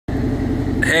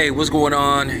Hey, what's going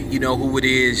on? You know who it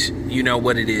is, you know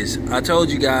what it is. I told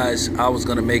you guys I was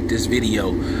gonna make this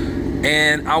video,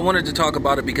 and I wanted to talk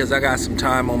about it because I got some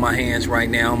time on my hands right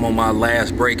now. I'm on my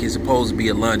last break. It's supposed to be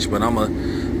a lunch, but I'm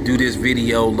gonna do this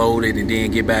video, load it, and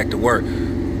then get back to work.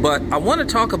 But I want to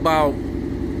talk about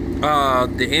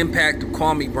the impact of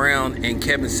Kwame Brown and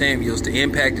Kevin Samuels, the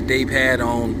impact that they've had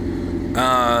on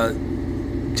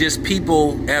just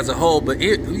people as a whole, but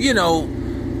you know,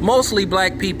 mostly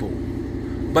black people.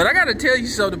 But I gotta tell you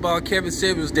something about Kevin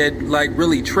Samuels that like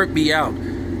really tripped me out.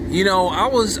 You know, I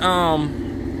was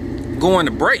going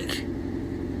to break,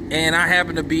 and I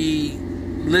happened to be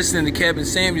listening to Kevin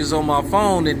Samuels on my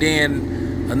phone, and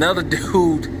then another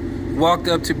dude walked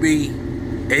up to me,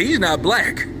 and he's not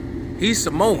black, he's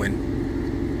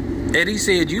Samoan, and he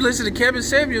said, "You listen to Kevin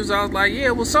Samuels?" I was like,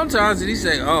 "Yeah, well sometimes." And he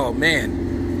said, "Oh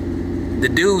man," the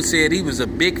dude said he was a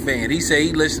big fan. He said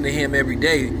he listened to him every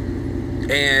day,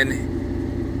 and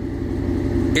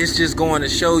it's just going to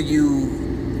show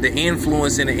you the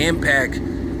influence and the impact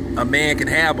a man can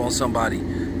have on somebody.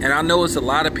 And I know it's a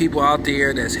lot of people out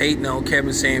there that's hating on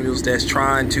Kevin Samuels, that's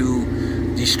trying to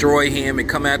destroy him and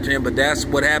come after him, but that's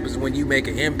what happens when you make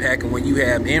an impact and when you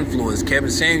have influence. Kevin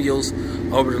Samuels,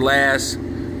 over the last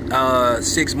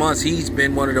 6 months, he's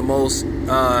been one of the most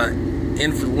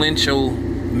influential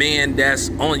men that's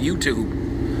on YouTube.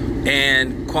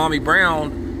 And Kwame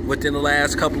Brown, within the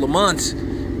last couple of months,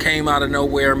 came out of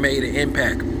nowhere and made an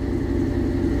impact,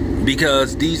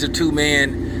 because these are two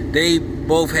men, they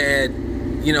both had,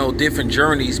 you know, different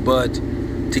journeys, but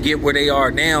to get where they are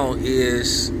now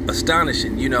is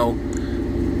astonishing. You know,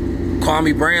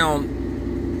 Kwame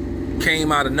Brown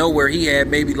came out of nowhere. He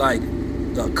had maybe like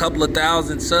a couple of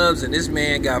thousand subs, and this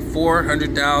man got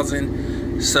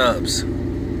 400,000 subs.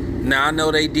 Now I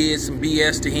know they did some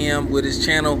BS to him with his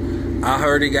channel. I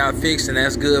heard it got fixed, and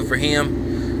that's good for him.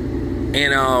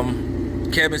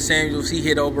 And Kevin Samuels, he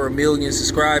hit over 1 million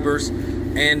subscribers.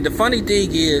 And the funny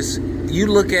thing is, you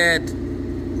look at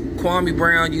Kwame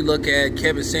Brown, you look at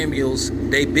Kevin Samuels,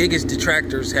 their biggest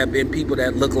detractors have been people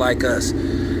that look like us.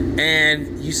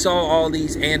 And you saw all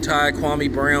these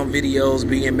anti-Kwame Brown videos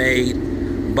being made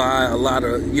by a lot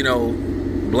of, you know,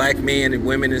 black men and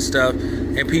women and stuff,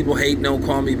 and people hating on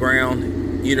Kwame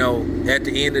Brown. You know, at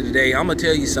the end of the day, I'm gonna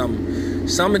tell you something.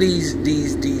 Some of these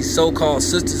so-called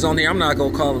sisters on here, I'm not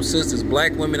gonna call them sisters,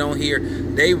 black women on here,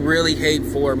 they really hate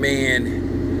for a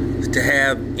man to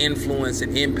have influence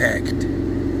and impact.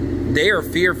 They are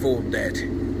fearful of that.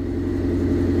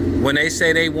 When they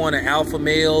say they want an alpha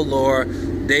male, or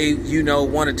they, you know,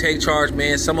 want to take charge,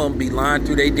 man, some of them be lying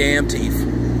through their damn teeth.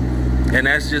 And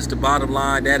that's just the bottom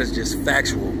line. That is just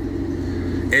factual.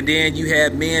 And then you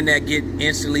have men that get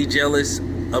instantly jealous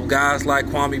of guys like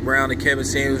Kwame Brown and Kevin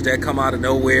Samuels that come out of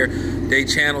nowhere. Their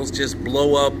channels just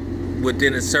blow up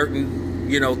within a certain,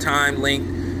 you know, time length.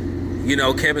 You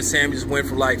know, Kevin Samuels went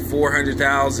from like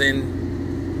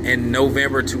 400,000 in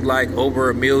November to like over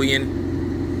 1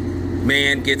 million.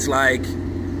 Man gets like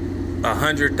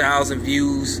 100,000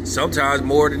 views, sometimes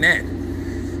more than that.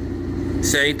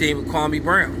 Same thing with Kwame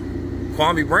Brown.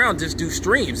 Kwame Brown just do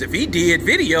streams. If he did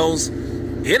videos,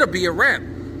 it'll be a wrap.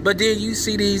 But then you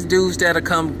see these dudes that'll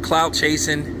come clout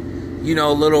chasing, you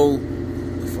know, little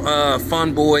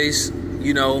fun boys,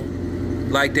 you know,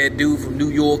 like that dude from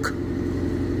New York,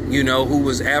 you know, who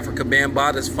was Africa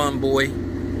Bambaata's fun boy,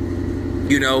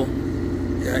 you know.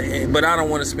 But I don't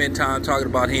want to spend time talking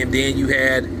about him. Then you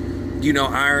had, you know,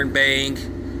 Iron Bang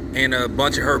and a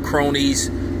bunch of her cronies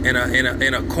and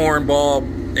a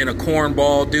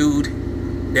cornball dude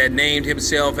that named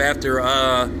himself after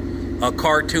a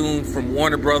cartoon from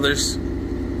Warner Brothers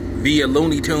via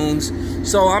Looney Tunes.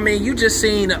 So I mean, you just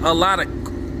seen a lot of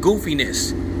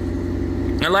goofiness.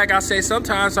 And like I say,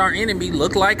 sometimes our enemy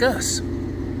look like us,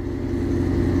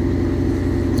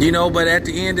 you know. But at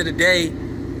the end of the day,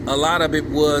 a lot of it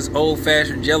was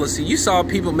old-fashioned jealousy. You saw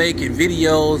people making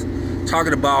videos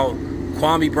talking about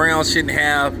Kwame Brown shouldn't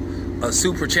have a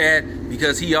super chat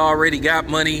because he already got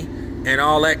money and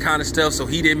all that kind of stuff, so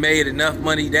he didn't made enough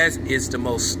money. That is the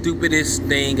most stupidest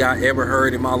thing I ever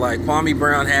heard in my life. Kwame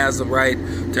Brown has the right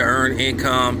to earn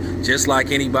income just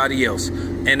like anybody else.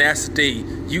 And that's the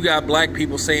thing. You got black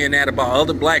people saying that about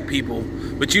other black people,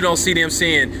 but you don't see them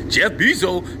saying, Jeff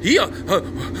Bezos,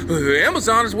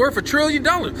 Amazon is worth $1 trillion.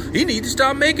 He needs to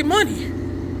stop making money.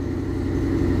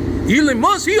 Elon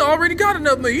Musk, he already got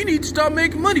enough money. He needs to stop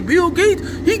making money. Bill Gates,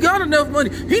 he got enough money.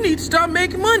 He needs to stop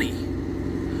making money.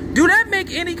 Do that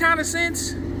make any kind of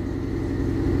sense?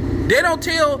 They don't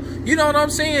tell, you know what I'm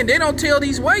saying? They don't tell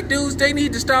these white dudes they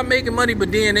need to stop making money,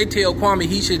 but then they tell Kwame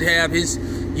he should have his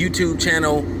YouTube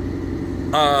channel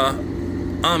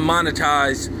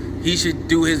unmonetized, he should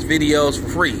do his videos for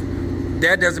free.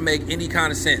 That doesn't make any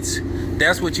kind of sense.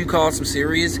 That's what you call some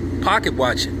serious pocket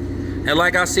watching. And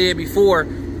like I said before,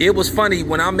 it was funny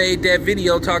when I made that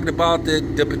video talking about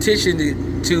the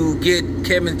petition to get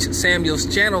Kevin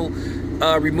Samuels' channel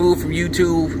removed from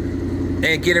YouTube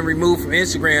and getting removed from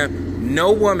Instagram.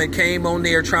 No woman came on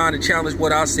there trying to challenge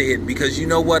what I said, because you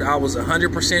know what? I was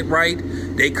 100% right.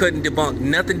 They couldn't debunk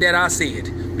nothing that I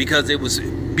said because it was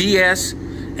BS,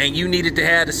 and you needed to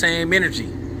have the same energy.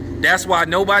 That's why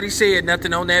nobody said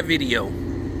nothing on that video.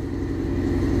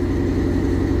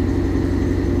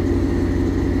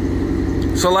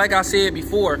 So like I said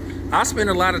before, I spend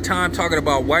a lot of time talking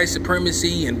about white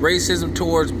supremacy and racism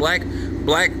towards black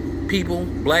people,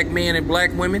 black men and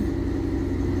black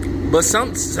women. But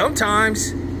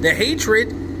sometimes the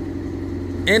hatred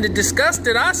and the disgust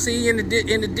that I see and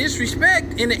the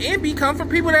disrespect and the envy come from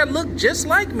people that look just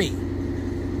like me.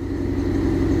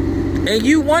 And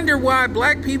you wonder why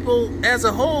black people as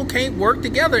a whole can't work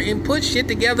together and put shit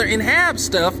together and have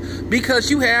stuff, because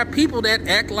you have people that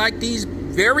act like these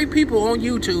very people on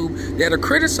YouTube that are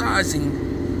criticizing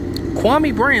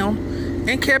Kwame Brown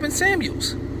and Kevin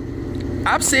Samuels.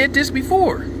 I've said this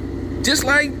before. Just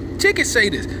like Tickets say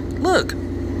this. Look,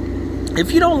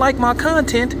 if you don't like my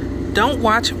content, don't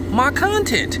watch my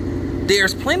content.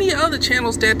 There's plenty of other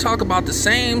channels that talk about the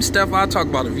same stuff I talk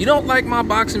about. If you don't like my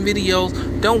boxing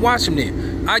videos, don't watch them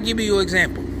then. I'll give you an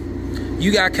example.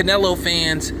 You got Canelo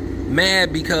fans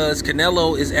mad because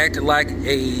Canelo is acting like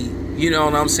a, you know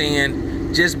what I'm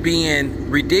saying, just being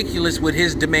ridiculous with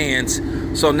his demands.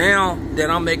 So now that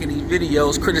I'm making these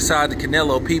videos criticizing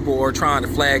Canelo, people are trying to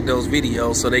flag those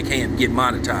videos so they can't get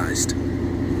monetized.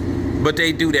 But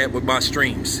they do that with my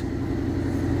streams,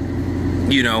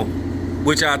 you know,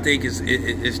 which I think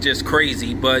is just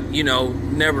crazy. But, you know,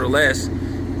 nevertheless,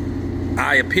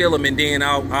 I appeal them and then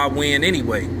I'll win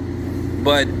anyway.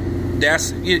 But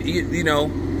that's, you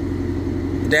know,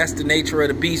 that's the nature of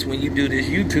the beast when you do this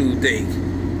YouTube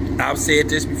thing. I've said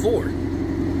this before.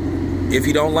 If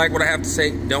you don't like what I have to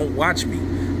say, don't watch me.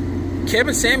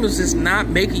 Kevin Samuels is not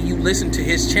making you listen to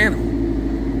his channel.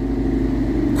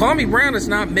 Kwame Brown is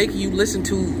not making you listen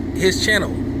to his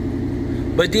channel.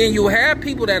 But then you'll have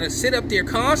people that sit up there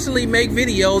constantly make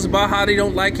videos about how they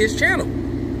don't like his channel.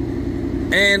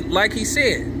 And like he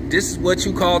said, this is what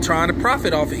you call trying to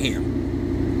profit off of him.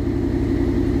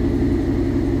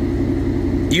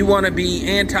 You want to be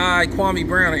anti-Kwame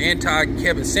Brown or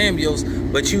anti-Kevin Samuels,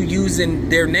 but you using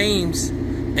their names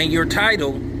and your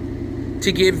title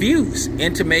to get views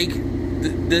and to make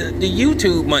the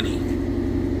YouTube money.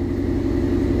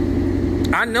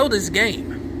 I know this game.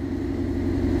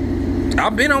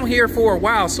 I've been on here for a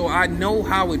while, so I know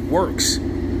how it works.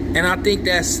 And I think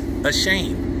that's a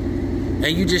shame.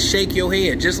 And you just shake your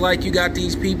head. Just like you got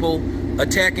these people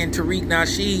attacking Tariq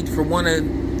Nasheed for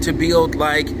wanting to build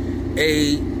like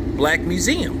a black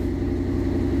museum.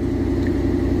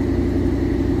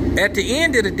 At the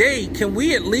end of the day, can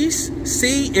we at least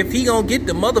see if he gonna get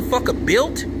the motherfucker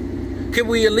built? Can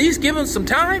we at least give him some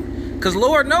time? Because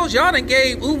Lord knows y'all done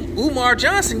gave Umar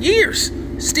Johnson years.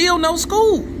 Still no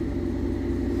school.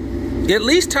 At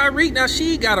least Tariq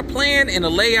Nasheed got a plan and a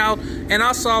layout. And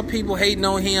I saw people hating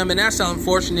on him. And that's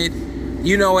unfortunate.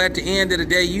 You know, at the end of the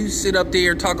day, you sit up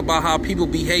there and talk about how people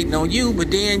be hating on you.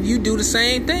 But then you do the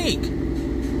same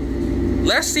thing.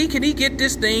 Let's see, can he get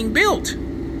this thing built?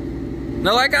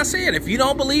 Now, like I said, if you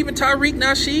don't believe in Tariq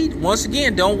Nasheed, once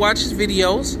again, don't watch his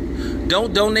videos.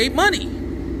 Don't donate money.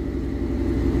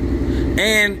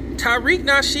 And Tariq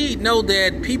Nasheed know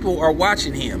that people are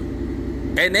watching him.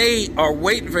 And they are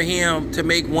waiting for him to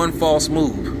make one false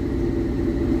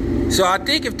move. So I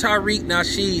think if Tariq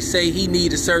Nasheed say he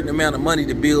need a certain amount of money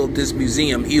to build this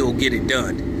museum, he'll get it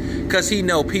done. Because he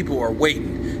know people are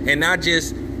waiting. And not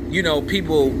just, you know,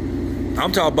 people,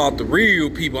 I'm talking about the real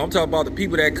people. I'm talking about the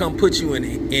people that come put you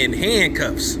in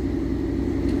handcuffs.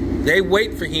 They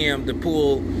wait for him to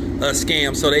pull a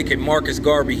scam so they can Marcus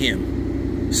Garvey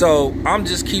him. So I'm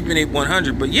just keeping it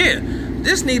 100. But yeah,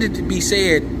 this needed to be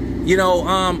said. You know,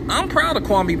 I'm proud of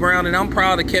Kwame Brown and I'm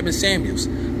proud of Kevin Samuels.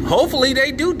 Hopefully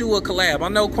they do a collab. I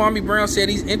know Kwame Brown said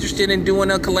he's interested in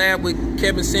doing a collab with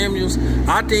Kevin Samuels.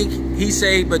 I think he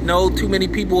say, but no, too many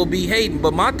people will be hating.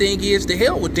 But my thing is, to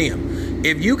hell with them.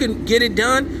 If you can get it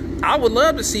done, I would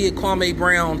love to see a Kwame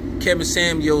Brown, Kevin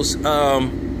Samuels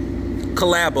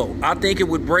collabo. I think it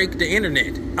would break the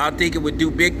internet. I think it would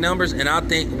do big numbers. And I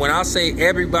think when I say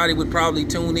everybody would probably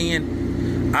tune in,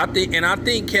 I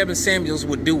think Kevin Samuels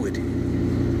would do it.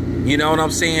 You know what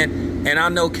I'm saying? And I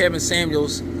know Kevin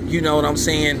Samuels, you know what I'm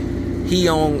saying, he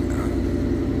on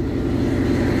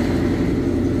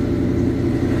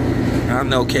I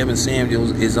know Kevin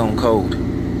Samuels is on code.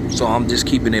 So I'm just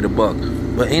keeping it a buck.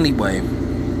 But anyway,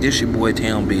 this your boy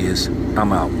Town Biz.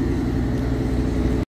 I'm out.